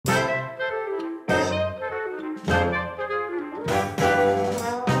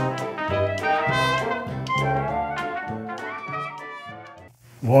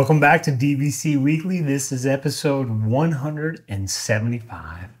Welcome back to DVC Weekly. This is episode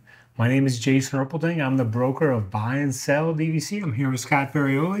 175. My name is Jason Erpelding. I'm the broker of Buy and Sell DVC. I'm here with Scott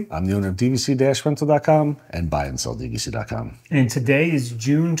Ferrioli. I'm the owner of DVC-Rental.com and Buy and Sell DVC.com. And today is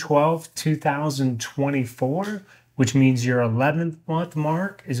June 12th, 2024, which means your 11th month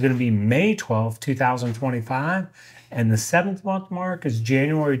mark is going to be May 12th, 2025. And the 7th month mark is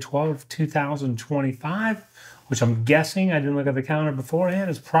January 12th, 2025. Which I'm guessing, I didn't look at the calendar beforehand,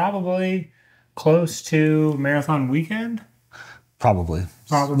 is probably close to marathon weekend? Probably.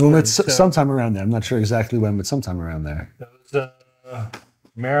 Well, it's sometime around there. I'm not sure exactly when, but sometime around there. Those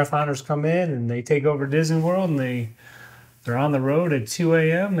marathoners come in and they take over Disney World and they're on the road at 2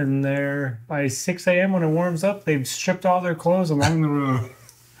 a.m. and they're by 6 a.m. when it warms up, they've stripped all their clothes along the road.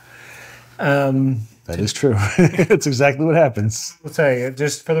 That is true. That's exactly what happens. I'll tell you,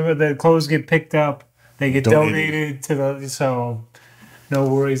 just for the clothes get picked up, they get donated to so no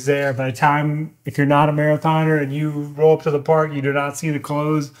worries there. By the time, if you're not a marathoner and you roll up to the park, you do not see the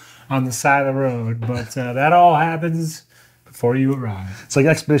clothes on the side of the road. But that all happens before you arrive. It's like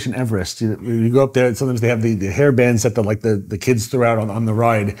Expedition Everest. You go up there, and sometimes they have the hair bands that the kids throw out on the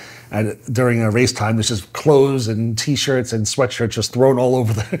ride. And during a race time, there's just clothes and T-shirts and sweatshirts just thrown all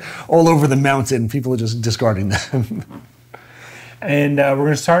over the mountain. People are just discarding them. And we're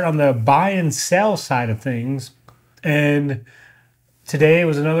going to start on the buy and sell side of things. And today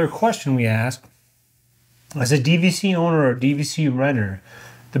was another question we asked. As a DVC owner or DVC renter,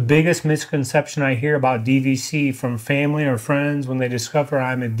 the biggest misconception I hear about DVC from family or friends when they discover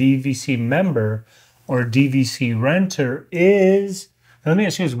I'm a DVC member or a DVC renter is, let me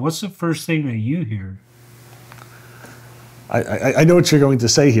ask you this, what's the first thing that you hear? I know what you're going to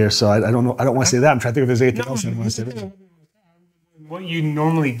say here, so I don't know. I don't want to say that. I'm trying to think if there's anything else I want to say. What you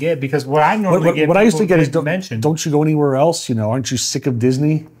normally get, because what I normally get, what I used to get is, don't you go anywhere else? Aren't you sick of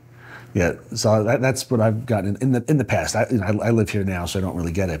Disney? Yeah, so that's what I've gotten in the past. I live here now, so I don't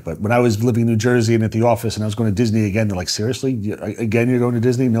really get it. But when I was living in New Jersey and at the office, and I was going to Disney again, they're like, seriously, again, you're going to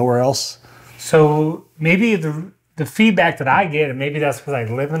Disney, nowhere else? So maybe the feedback that I get, and maybe that's because I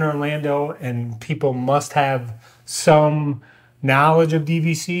live in Orlando, and people must have some knowledge of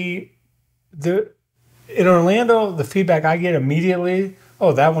DVC. In Orlando, the feedback I get immediately,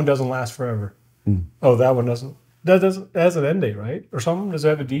 oh, that one doesn't last forever. Mm. Oh, that one doesn't. That has an end date, right? Or something? Does it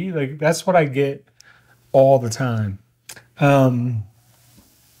have a D? Like, that's what I get all the time.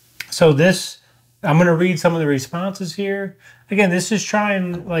 So this, I'm going to read some of the responses here. Again, this is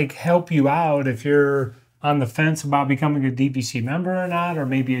trying to help you out if you're on the fence about becoming a DVC member or not, or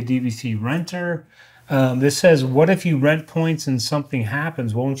maybe a DVC renter. This says, what if you rent points and something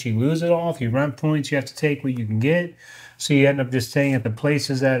happens? Won't you lose it all? If you rent points, you have to take what you can get. So you end up just staying at the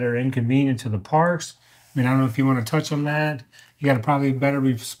places that are inconvenient to the parks. I mean, I don't know if you want to touch on that. You got probably a better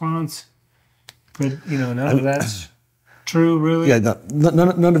response. But, none of that's true, really. Yeah,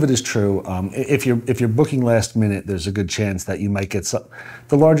 none of it is true. If you're booking last minute, there's a good chance that you might get some.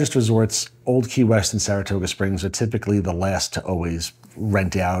 The largest resorts, Old Key West and Saratoga Springs, are typically the last to always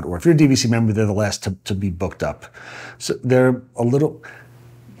rent out, or if you're a DVC member, they're the last to be booked up. So they're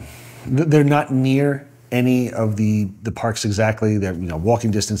not near any of the parks exactly. They're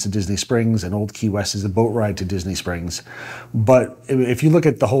walking distance to Disney Springs, and Old Key West is a boat ride to Disney Springs. But if you look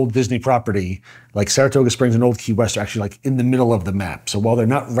at the whole Disney property, like Saratoga Springs and Old Key West are actually in the middle of the map. So while they're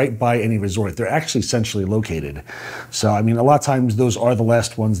not right by any resort, they're actually centrally located. So I mean, a lot of times those are the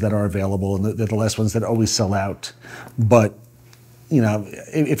last ones that are available, and they're the last ones that always sell out. But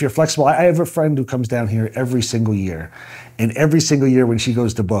if you're flexible, I have a friend who comes down here every single year, and every single year when she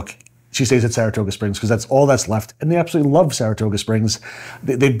goes to book, she stays at Saratoga Springs because that's all that's left. And they absolutely love Saratoga Springs.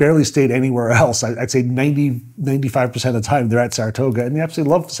 They barely stayed anywhere else. I'd say 95% of the time they're at Saratoga, and they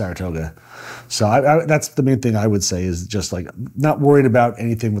absolutely love Saratoga. So that's the main thing I would say, is just not worried about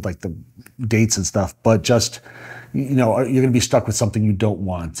anything with the dates and stuff, but just, you're going to be stuck with something you don't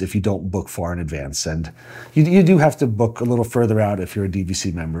want if you don't book far in advance. And you do have to book a little further out if you're a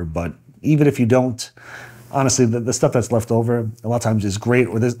DVC member, but even if you don't, honestly, the stuff that's left over a lot of times is great,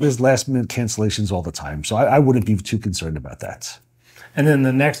 or there's last minute cancellations all the time. So I wouldn't be too concerned about that. And then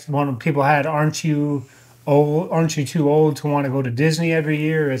the next one people had, aren't you too old to want to go to Disney every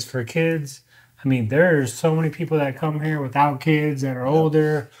year? As for kids, I mean, there's so many people that come here without kids that are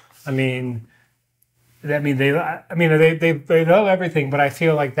older. They love everything, but I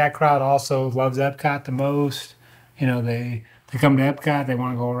feel like that crowd also loves Epcot the most. They come to Epcot, they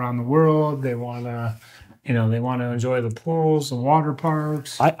want to go around the world, they want to enjoy the pools, the water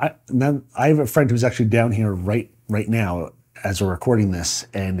parks. I have a friend who's actually down here right now as we're recording this,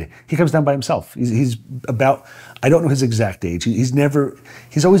 and he comes down by himself. He's about, I don't know his exact age.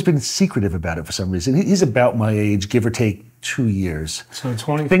 He's always been secretive about it for some reason. He's about my age, give or take 2 years. So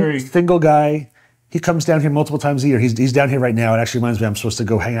 23. Single guy. He comes down here multiple times a year. He's down here right now. It actually reminds me I'm supposed to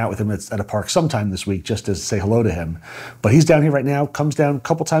go hang out with him at a park sometime this week just to say hello to him. But he's down here right now, comes down a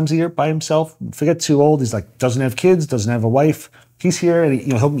couple times a year by himself. Forget too old. He's like, doesn't have kids, doesn't have a wife. He's here, and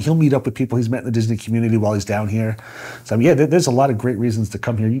he'll meet up with people he's met in the Disney community while he's down here. So yeah, there's a lot of great reasons to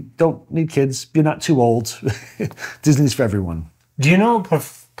come here. You don't need kids. You're not too old. Disney's for everyone. Do you know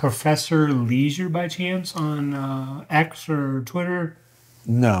Professor Leisure by chance on X or Twitter?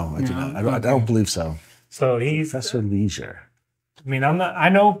 No, I do not. I don't believe so. So he's Professor Leisure. I mean, I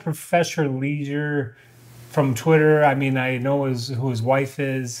know Professor Leisure from Twitter. I mean, I know who his wife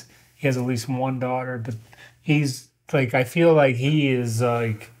is. He has at least one daughter, but he's like, I feel like he is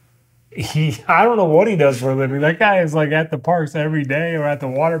like, I don't know what he does for a living. That guy is like at the parks every day, or at the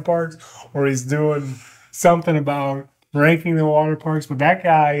water parks, or he's doing something about ranking the water parks. But that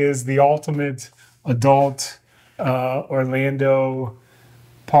guy is the ultimate adult Orlando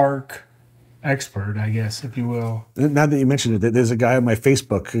park expert, I guess, if you will. Now that you mentioned it, there's a guy on my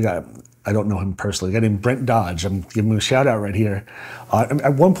Facebook. I don't know him personally. A guy named Brent Dodge. I'm giving him a shout out right here.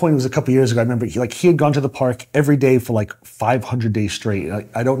 At one point, it was a couple years ago. I remember he had gone to the park every day for like 500 days straight.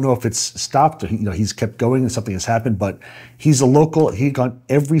 I don't know if it's stopped or he's kept going and something has happened. But he's a local. He'd gone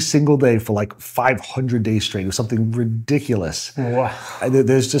every single day for like 500 days straight. It was something ridiculous. Wow.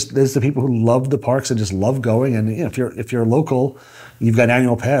 There's the people who love the parks and just love going. And if you're a local, you've got an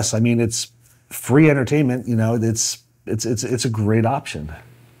annual pass. I mean, it's free entertainment. It's a great option.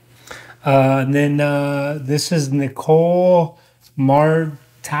 And then this is Nicole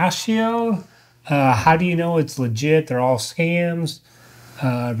Martascio. How do you know it's legit? They're all scams.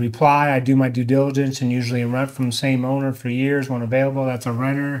 Reply, I do my due diligence and usually rent from the same owner for years when available. That's a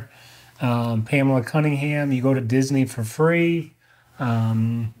renter. Pamela Cunningham, you go to Disney for free.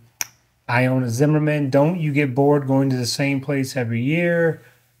 I own a Zimmerman. Don't you get bored going to the same place every year?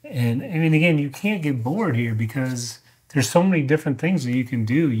 And I mean, again, you can't get bored here because there's so many different things that you can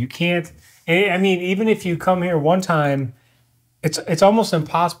do. You can't, I mean, even if you come here one time, it's almost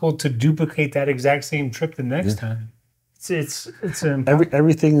impossible to duplicate that exact same trip the next time. It's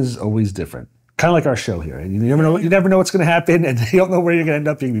everything is always different. Kind of like our show here. You never know what's going to happen, and you don't know where you're going to end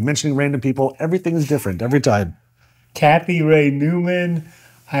up. You can be mentioning random people. Everything is different every time. Kathy Ray Newman.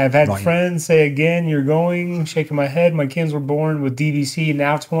 I have had friends say again, you're going, shaking my head. My kids were born with DVC,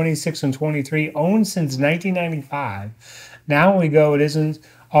 now 26 and 23, owned since 1995. Now when we go, it isn't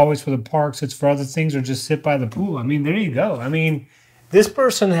always for the parks, it's for other things or just sit by the pool. I mean, there you go. I mean, this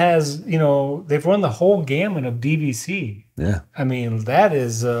person has, they've run the whole gamut of DVC. Yeah. I mean, that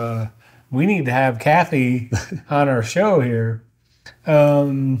is, we need to have Kathy on our show here.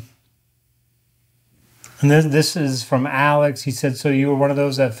 And this is from Alex. He said, so you were one of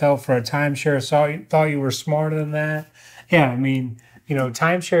those that fell for a timeshare, thought you were smarter than that? Yeah, I mean,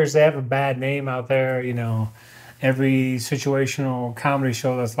 timeshares, they have a bad name out there. Every situational comedy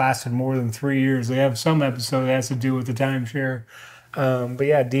show that's lasted more than 3 years, they have some episode that has to do with the timeshare. But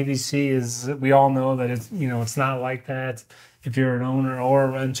yeah, DVC is, we all know that it's, it's not like that if you're an owner or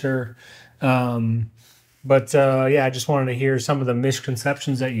a renter. But yeah, I just wanted to hear some of the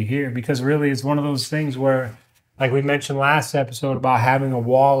misconceptions that you hear, because really it's one of those things where, like we mentioned last episode about having a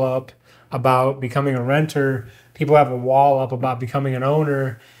wall up about becoming a renter, people have a wall up about becoming an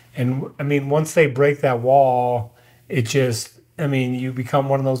owner. And I mean, once they break that wall, it just, I mean, you become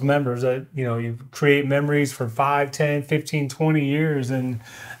one of those members that, you create memories for 5, 10, 15, 20 years. And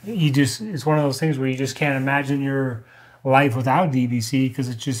it's one of those things where you just can't imagine your life without DVC because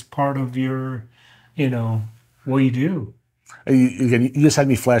it's just part of your, what you do. You just had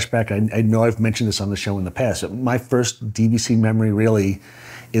me flashback. I know I've mentioned this on the show in the past. My first DVC memory really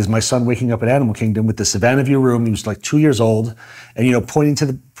is my son waking up at Animal Kingdom with the Savannah View room. He was like 2 years old, and pointing to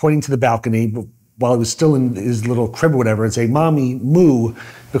the balcony while he was still in his little crib or whatever, and saying, "Mommy, moo,"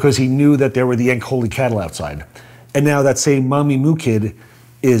 because he knew that there were the Yankoli cattle outside. And now that same Mommy Moo kid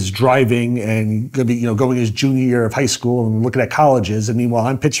is driving and going to be, going his junior year of high school and looking at colleges. And meanwhile,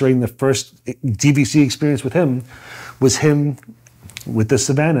 I'm picturing the first DVC experience with him was him with the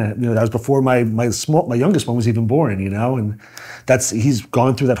Savannah. That was before my youngest one was even born. And he's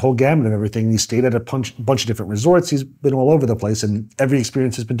gone through that whole gamut of everything. He stayed at a bunch of different resorts. He's been all over the place, and every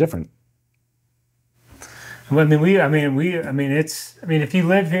experience has been different. I mean, if you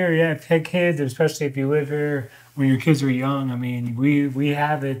live here, yeah, if you have kids, especially if you live here when your kids are young, I mean, we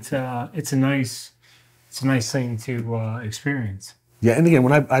have it. It's a nice thing to experience. Yeah, and again,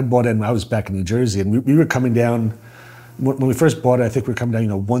 when I bought in, I was back in New Jersey, and we were coming down when we first bought it, I think we were coming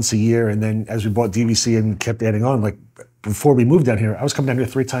down, once a year. And then as we bought DVC and kept adding on, like before we moved down here, I was coming down here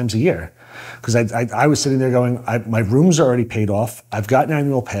 3 times a year. Because I was sitting there going, my rooms are already paid off. I've got an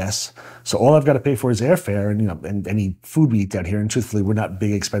annual pass. So all I've got to pay for is airfare and any food we eat down here. And truthfully, we're not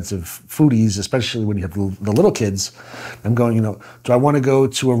big, expensive foodies, especially when you have the little kids. I'm going, do I want to go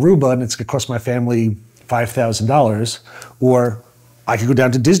to Aruba and it's going to cost my family $5,000? Or I could go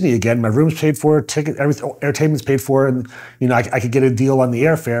down to Disney again. My room's paid for, ticket, everything, entertainment's paid for, and I could get a deal on the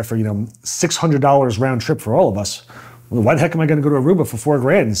airfare for $600 round trip for all of us. Well, why the heck am I going to go to Aruba for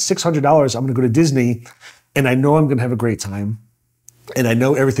 $4,000? $600. I'm going to go to Disney, and I know I'm going to have a great time, and I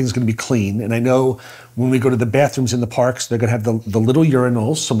know everything's going to be clean, and I know when we go to the bathrooms in the parks, they're going to have the little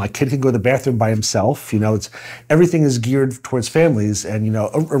urinals, so my kid can go to the bathroom by himself. Everything is geared towards families, and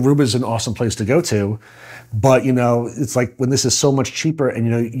Aruba is an awesome place to go to. But it's like when this is so much cheaper,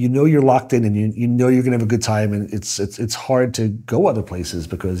 and you're locked in, and you know you're gonna have a good time, and it's hard to go other places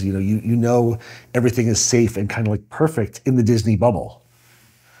because you know everything is safe and kind of like perfect in the Disney bubble.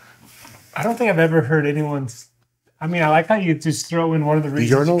 I don't think I've ever heard anyone's. I mean, I like how you just throw in one of the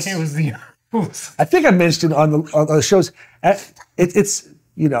reasons urinals? you came was the urinals. I think I mentioned on the shows.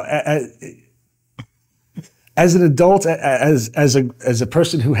 As an adult, as a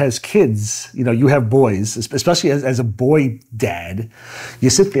person who has kids, you have boys, especially as a boy dad, you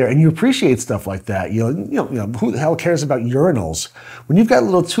sit there and you appreciate stuff like that. Who the hell cares about urinals? When you've got a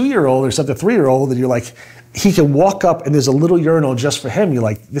little 2-year-old or something, 3-year-old, and you're like, he can walk up and there's a little urinal just for him. You're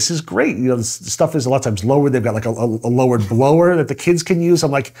like, this is great. This stuff is a lot of times lower. They've got like a lowered blower that the kids can use.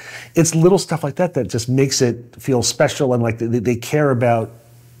 I'm like, it's little stuff like that just makes it feel special and like they care about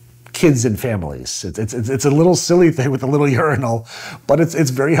kids and families. It's a little silly thing with a little urinal, but it's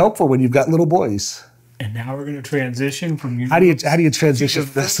very helpful when you've got little boys. And now we're going to transition from how do you transition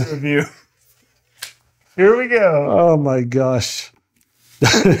this review? Here we go. Oh my gosh.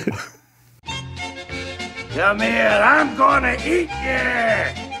 Come here, I'm gonna eat you.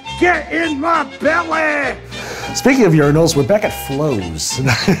 Get in my belly. Speaking of urinals, we're back at Flo's.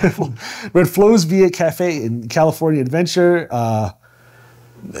 We're at Flo's Via Cafe in California Adventure. Right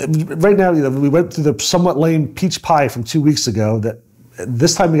now, we went through the somewhat lame peach pie from 2 weeks ago.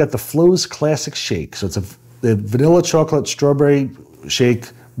 This time we got the Flo's Classic Shake. So it's the vanilla chocolate strawberry shake,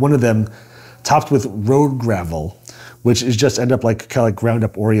 one of them, topped with road gravel, which is just end up kind of like ground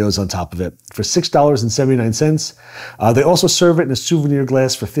up Oreos on top of it for $6.79. They also serve it in a souvenir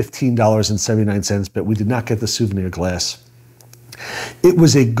glass for $15.79, but we did not get the souvenir glass. It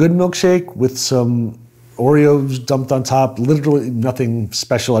was a good milkshake with some Oreos dumped on top, literally nothing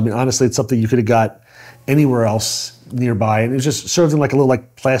special. I mean, honestly, it's something you could have got anywhere else nearby. And it was just served in like a little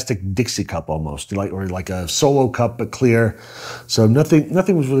plastic Dixie cup almost, or like a Solo cup, but clear. So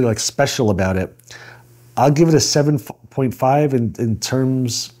nothing was really special about it. I'll give it a 7.5 in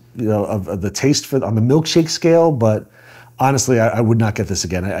terms of the taste on the milkshake scale, but honestly, I would not get this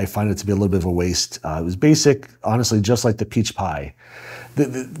again. I find it to be a little bit of a waste. It was basic, honestly, just like the peach pie.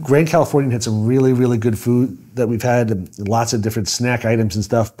 The Grand Californian had some really, really good food that we've had, and lots of different snack items and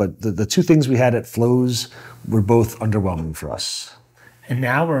stuff, but the 2 things we had at Flo's were both underwhelming for us. And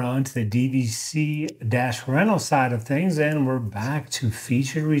now we're on to the DVC-Rental side of things, and we're back to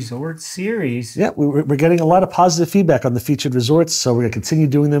Featured Resort Series. Yeah, we're getting a lot of positive feedback on the featured resorts, so we're going to continue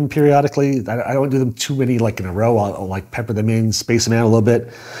doing them periodically. I don't do them too many in a row. I'll pepper them in, space them out a little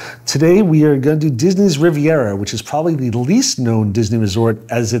bit. Today we are going to do Disney's Riviera, which is probably the least known Disney resort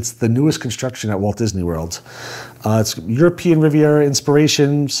as it's the newest construction at Walt Disney World. It's European Riviera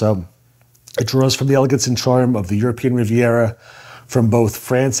inspiration, so it draws from the elegance and charm of the European Riviera from both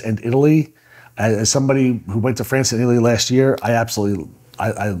France and Italy. As somebody who went to France and Italy last year, I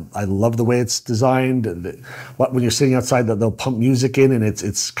love the way it's designed. When you're sitting outside, they'll pump music in, and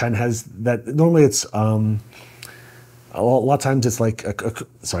it's kind of has that. Normally, it's a lot of times it's like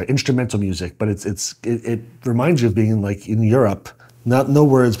instrumental music, but it reminds you of being in Europe. No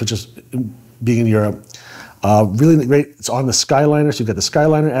words, but just being in Europe. Really great. It's on the Skyliner, so you've got the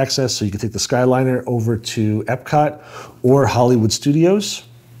Skyliner access, so you can take the Skyliner over to Epcot or Hollywood Studios.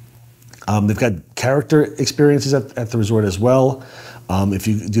 They've got character experiences at the resort as well. If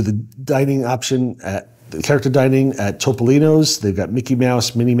you do the dining option character dining at Topolino's, they've got Mickey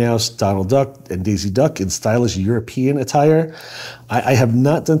Mouse, Minnie Mouse, Donald Duck, and Daisy Duck in stylish European attire. I have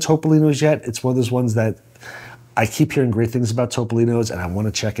not done Topolino's yet. It's one of those ones that I keep hearing great things about Topolino's, and I want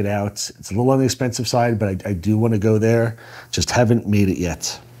to check it out. It's a little on the expensive side, but I do want to go there. Just haven't made it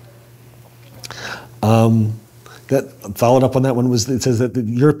yet. That followed up on that one it says that the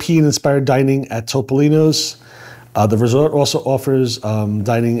European-inspired dining at Topolino's. The resort also offers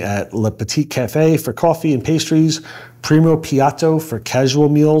dining at Le Petit Cafe for coffee and pastries, Primo Piatto for casual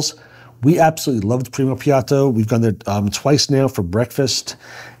meals. We absolutely loved Primo Piatto. We've gone there twice now for breakfast,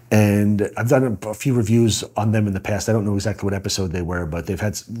 and I've done a few reviews on them in the past. I don't know exactly what episode they were, but they've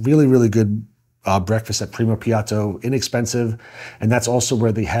had really, really good breakfast at Primo Piatto, inexpensive, and that's also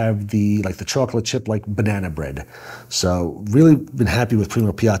where they have the chocolate chip banana bread. So really been happy with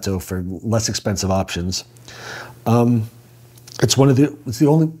Primo Piatto for less expensive options. It's one of the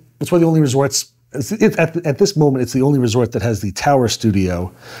only resorts. At this moment, it's the only resort that has the tower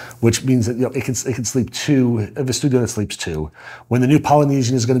studio, which means that it can sleep two. A studio that sleeps two. When the new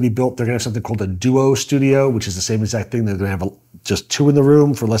Polynesian is going to be built, they're going to have something called a duo studio, which is the same exact thing. They're going to have just two in the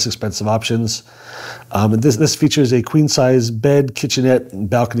room for less expensive options. And this features a queen size bed, kitchenette, and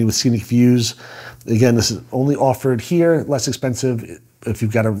balcony with scenic views. Again, this is only offered here, less expensive if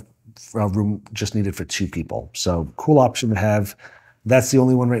you've got a room just needed for two people. So cool option to have. That's the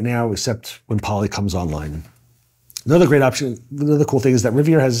only one right now, except when Poly comes online. Another great option, another cool thing is that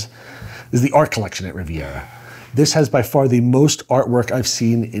Riviera is the art collection at Riviera. This has by far the most artwork I've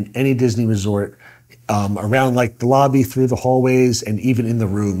seen in any Disney resort, around the lobby, through the hallways, and even in the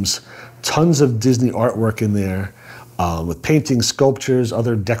rooms. Tons of Disney artwork in there, with paintings, sculptures,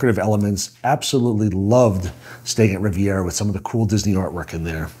 other decorative elements. Absolutely loved staying at Riviera with some of the cool Disney artwork in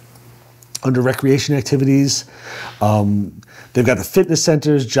there. Under recreation activities, they've got the fitness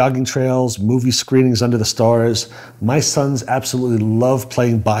centers, jogging trails, movie screenings under the stars. My sons absolutely love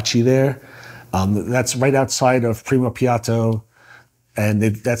playing bocce there. That's right outside of Primo Piatto, and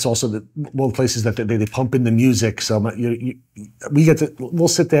that's also one of the places that they pump in the music. So we'll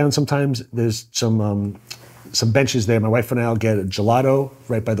sit down sometimes. There's some benches there. My wife and I will get a gelato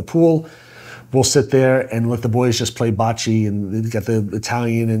right by the pool. We'll sit there and let the boys just play bocce, and they've got the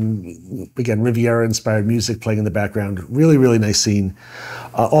Italian and, again, Riviera-inspired music playing in the background. Really, really nice scene.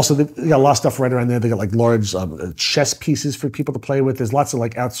 Also, they got a lot of stuff right around there. They got large chess pieces for people to play with. There's lots of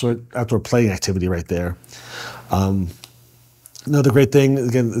outdoor playing activity right there. Another great thing,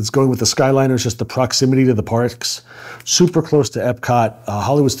 again, it's going with the Skyliner, is just the proximity to the parks. Super close to Epcot.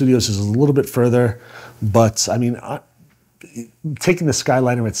 Hollywood Studios is a little bit further, but I mean, taking the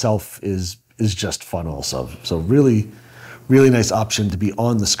Skyliner itself is just fun also. So really, really nice option to be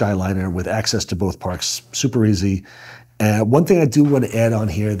on the Skyliner with access to both parks. Super easy. One thing I do want to add on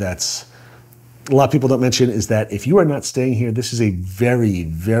here that's a lot of people don't mention is that if you are not staying here, this is a very,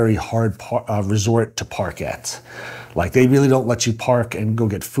 very hard resort to park at. They really don't let you park and go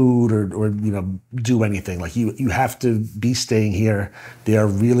get food or do anything. You have to be staying here. They are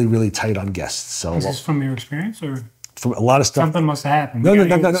really, really tight on guests. So is this from your experience or? From a lot of stuff. Something must have happened. No.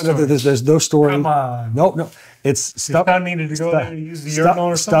 There's no story. Come on. No. It's stuff. I needed to go there to use the urinal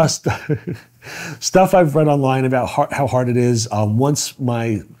or something. Stuff I've read online about how hard it is. Once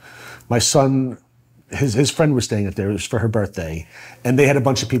my son, his friend was staying there. It was for her birthday, and they had a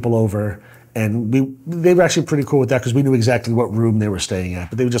bunch of people over. And they were actually pretty cool with that because we knew exactly what room they were staying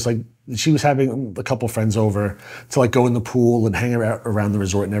at. But they were just she was having a couple friends over to go in the pool and hang around the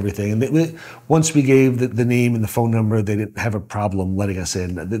resort and everything. And once we gave the name and the phone number, they didn't have a problem letting us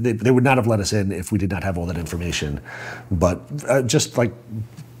in. They would not have let us in if we did not have all that information. But just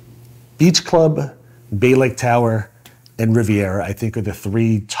Beach Club, Bay Lake Tower, and Riviera, I think, are the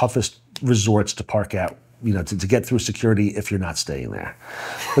three toughest resorts to park at. To get through security if you're not staying there.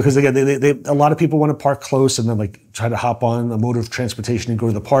 Because again, a lot of people want to park close and then try to hop on a mode of transportation and go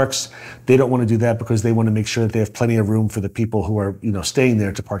to the parks. They don't want to do that because they want to make sure that they have plenty of room for the people who are, staying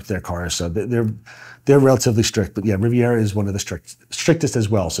there to park their cars. So they're relatively strict. But yeah, Riviera is one of the strictest as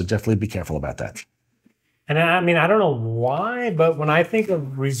well. So definitely be careful about that. And I mean, I don't know why, but when I think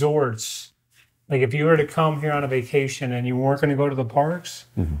of resorts, if you were to come here on a vacation and you weren't going to go to the parks,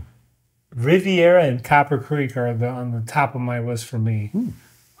 mm-hmm. Riviera and Copper Creek are on the top of my list for me.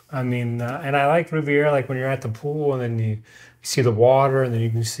 I mean, and I like Riviera, when you're at the pool and then you see the water and then you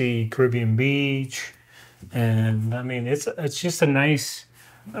can see Caribbean Beach. And I mean, it's just a nice,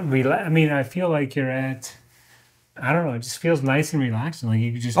 I feel like you're at, I don't know, it just feels nice and relaxing.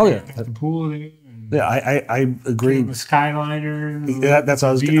 You can just at the pool there. Yeah, I agree. The Skyliner. That's what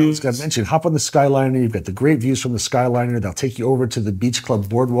I was going to mention. Hop on the Skyliner. You've got the great views from the Skyliner. They'll take you over to the Beach Club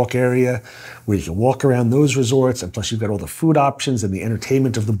Boardwalk area where you can walk around those resorts. And plus, you've got all the food options and the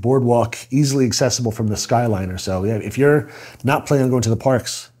entertainment of the boardwalk easily accessible from the Skyliner. So, yeah, if you're not planning on going to the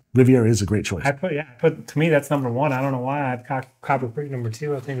parks, Riviera is a great choice. To me, that's number one. I don't know why I have Copper Creek number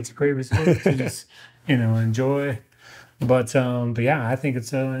two. I think it's a great resort to just, enjoy. But yeah, I think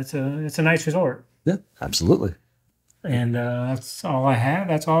it's a nice resort. Yeah, absolutely. And that's all I have.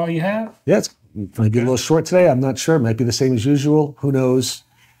 That's all you have? Yeah, Might be a little short today. I'm not sure. It might be the same as usual. Who knows?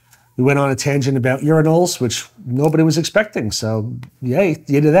 We went on a tangent about urinals, which nobody was expecting. So, yay,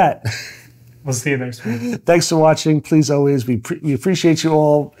 you did that. We'll see you next week. Thanks for watching. Please always, we appreciate you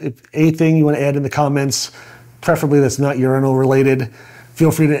all. If anything you want to add in the comments, preferably that's not urinal related,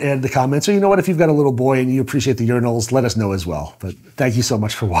 feel free to add in the comments. Or you know what, if you've got a little boy and you appreciate the urinals, let us know as well. But thank you so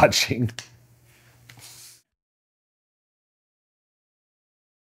much for watching.